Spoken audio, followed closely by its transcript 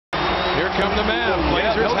Here come the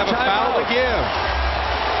Blazers have a foul to give.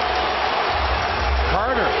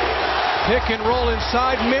 Carter, pick and roll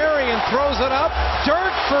inside. Marion throws it up.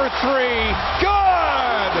 Dirk for three.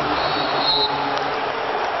 Good!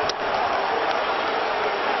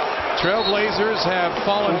 Trailblazers have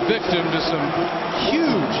fallen victim to some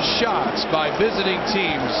huge shots by visiting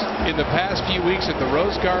teams in the past few weeks at the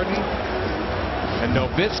Rose Garden. And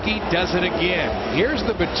Nowitzki does it again. Here's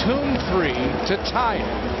the Batum three to tie it.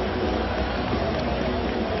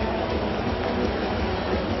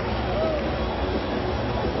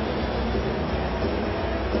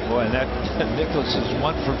 Boy, and that Nicholas is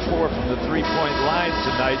 1 for 4 from the three-point line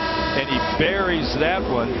tonight, and he buries that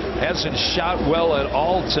one. Hasn't shot well at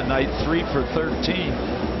all tonight, 3 for 13.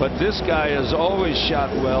 But this guy has always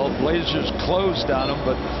shot well. Blazers closed on him,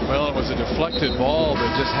 but well, it was a deflected ball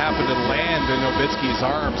that just happened to land in Nowitzki's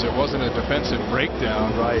arms. It wasn't a defensive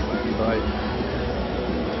breakdown. Right.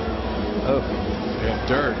 Oh, and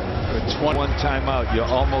Dirk with 21 timeout. You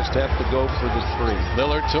almost have to go for the three.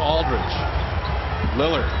 Lillard to Aldridge.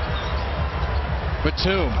 Lillard.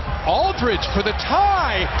 Batum. Aldridge for the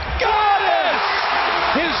tie. Got it!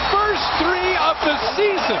 His first three of the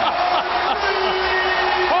season.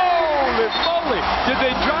 Holy moly! Did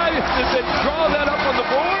they draw that up on the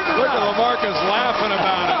board? Look at Lamarcus laughing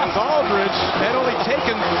about it, as Aldridge had only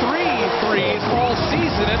taken 3 threes all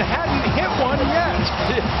season and hadn't hit one yet.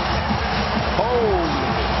 Holy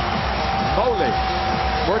moly!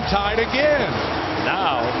 We're tied again.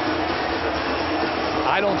 Now,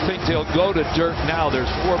 I don't think they'll go to Dirk now.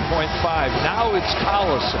 There's 4.5. Now it's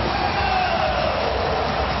Collison.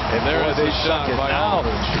 And there is a shot by now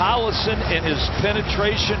Aldridge. Collison and his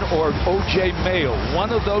penetration, or O.J. Mayo.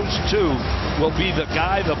 One of those two will be the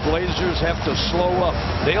guy the Blazers have to slow up.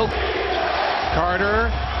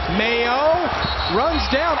 Carter, Mayo runs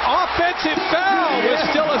down. Offensive foul with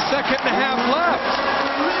still a second and a half left.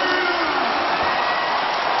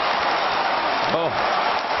 Oh.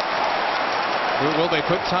 Will they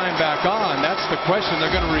put time back on? That's the question. They're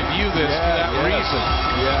going to review this for that reason.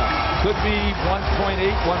 Yeah. Could be 1.8,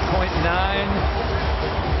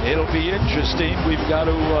 1.9. It'll be interesting. We've got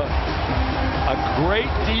a great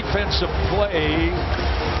defensive play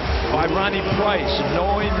by Ronnie Price,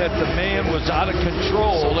 knowing that the man was out of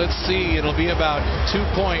control. So let's see. It'll be about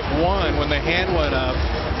 2.1 when the hand went up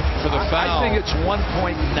for the foul. I think it's 1.9.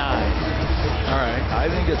 All right. I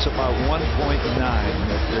think it's about 1.9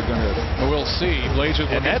 that they're going to. We'll see. Blazers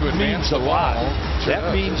will get to advance the ball.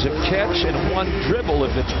 That means a catch and one dribble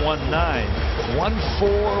if it's 1.9. 1.4,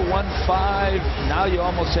 1.5. Now you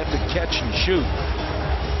almost have to catch and shoot.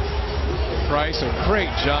 Price, a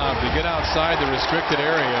great job to get outside the restricted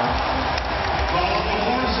area.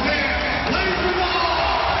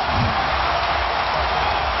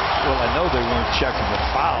 Well, I know they weren't checking the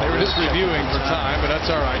foul. They were just reviewing for time, but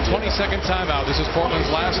that's all right. 20-second timeout. This is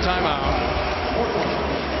Portland's last timeout.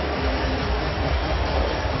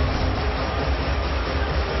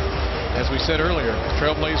 As we said earlier,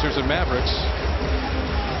 Trailblazers and Mavericks,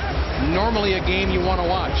 normally a game you want to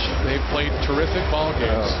watch. They've played terrific ball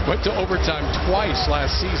games. Went to overtime twice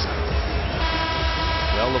last season.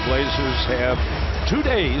 Well, the Blazers have 2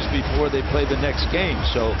 days before they play the next game,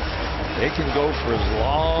 so they can go for as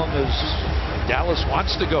long as Dallas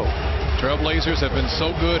wants to go. Trailblazers have been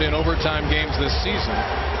so good in overtime games this season.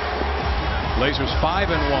 Blazers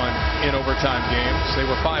 5-1 in overtime games. They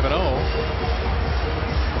were 5-0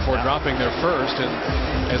 before dropping their first. And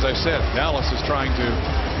as I said, Dallas is trying to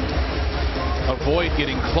avoid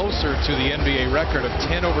getting closer to the NBA record of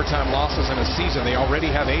 10 overtime losses in a season. They already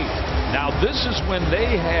have 8. Now this is when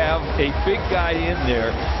they have a big guy in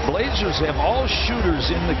there. Blazers have all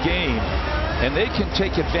shooters in the game, and they can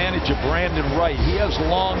take advantage of Brandon Wright. He has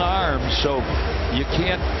long arms, so you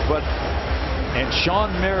can't. And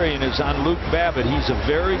Sean Marion is on Luke Babbitt. He's a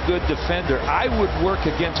very good defender. I would work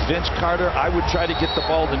against Vince Carter. I would try to get the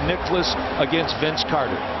ball to Nicholas against Vince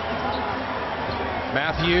Carter.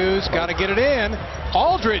 Matthews got to get it in.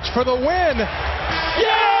 Aldridge for the win.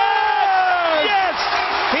 Yes!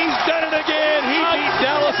 He's done it again. He beat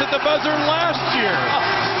Dallas at the buzzer last year.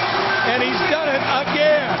 And he's done it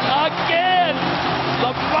again.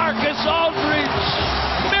 Lamarcus Aldridge,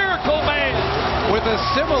 miracle man. With a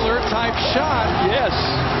similar type shot. Yes.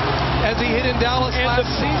 As he hit in Dallas last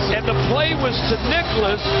season. And the play was to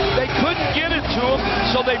Nicholas. They couldn't get it to him,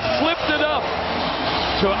 so they flipped it up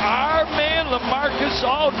to our man, Lamarcus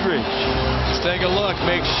Aldridge. Let's take a look.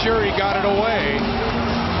 Make sure he got it away.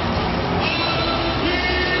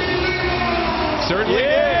 Certainly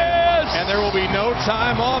did. And there will be no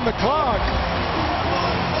time on the clock.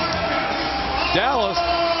 Dallas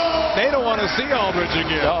They don't want to see Aldridge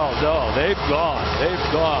again. No, they've gone. They've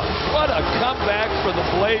gone. What a comeback for the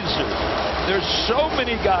Blazers. There's so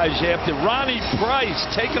many guys after. Ronnie Price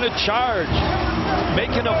taking a charge,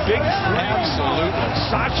 making a big three. Absolutely.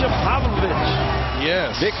 Sasha Pavlovich.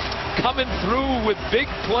 Yes. Coming through with big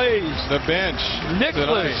plays. The bench.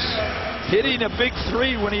 Nicholas hitting a big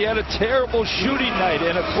three when he had a terrible shooting night.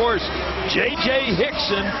 And, of course, J.J.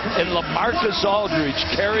 Hickson and Lamarcus Aldridge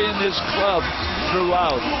carrying this club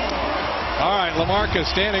throughout. All right, Lamarcus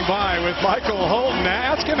standing by with Michael Holton.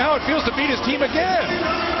 Ask him how it feels to beat his team again.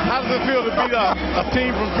 How does it feel to beat a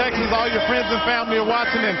team from Texas? All your friends and family are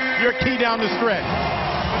watching, and you're key down the stretch.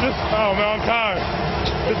 Oh, man, I'm tired.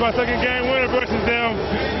 This is my second game winner versus them.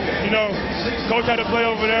 You know, coach had to play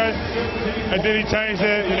over there, and then he changed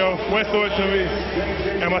it, went through it to me,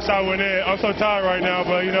 and my shot went in. I'm so tired right now,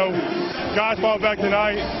 but, guys fought back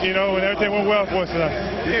tonight, and everything went well for us tonight.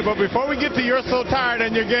 Hey, but before we get to you're so tired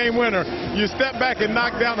and your game winner, you step back and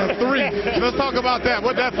knock down a three. Let's talk about that.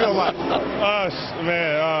 What'd that feel like?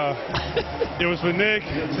 It was for Nick.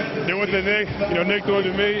 It went to Nick. Nick threw it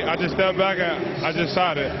to me. I just stepped back and I just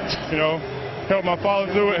shot it. Helped my follow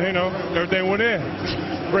through it. Everything went in.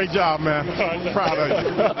 Great job, man. Proud of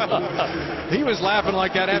you. He was laughing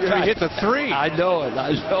like that after he hit the three. I know it.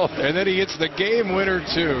 And then he hits the game winner,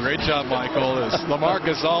 too. Great job, Michael. This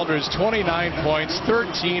Lamarcus Aldridge, 29 points,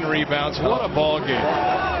 13 rebounds. What a ball game.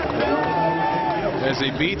 As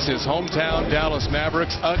he beats his hometown Dallas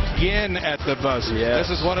Mavericks again at the buzzer. Yes.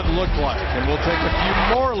 This is what it looked like. And we'll take a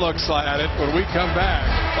few more looks at it when we come back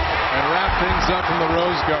and wrap things up from the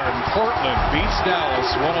Rose Garden. Portland beats Dallas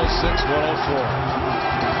 106-104.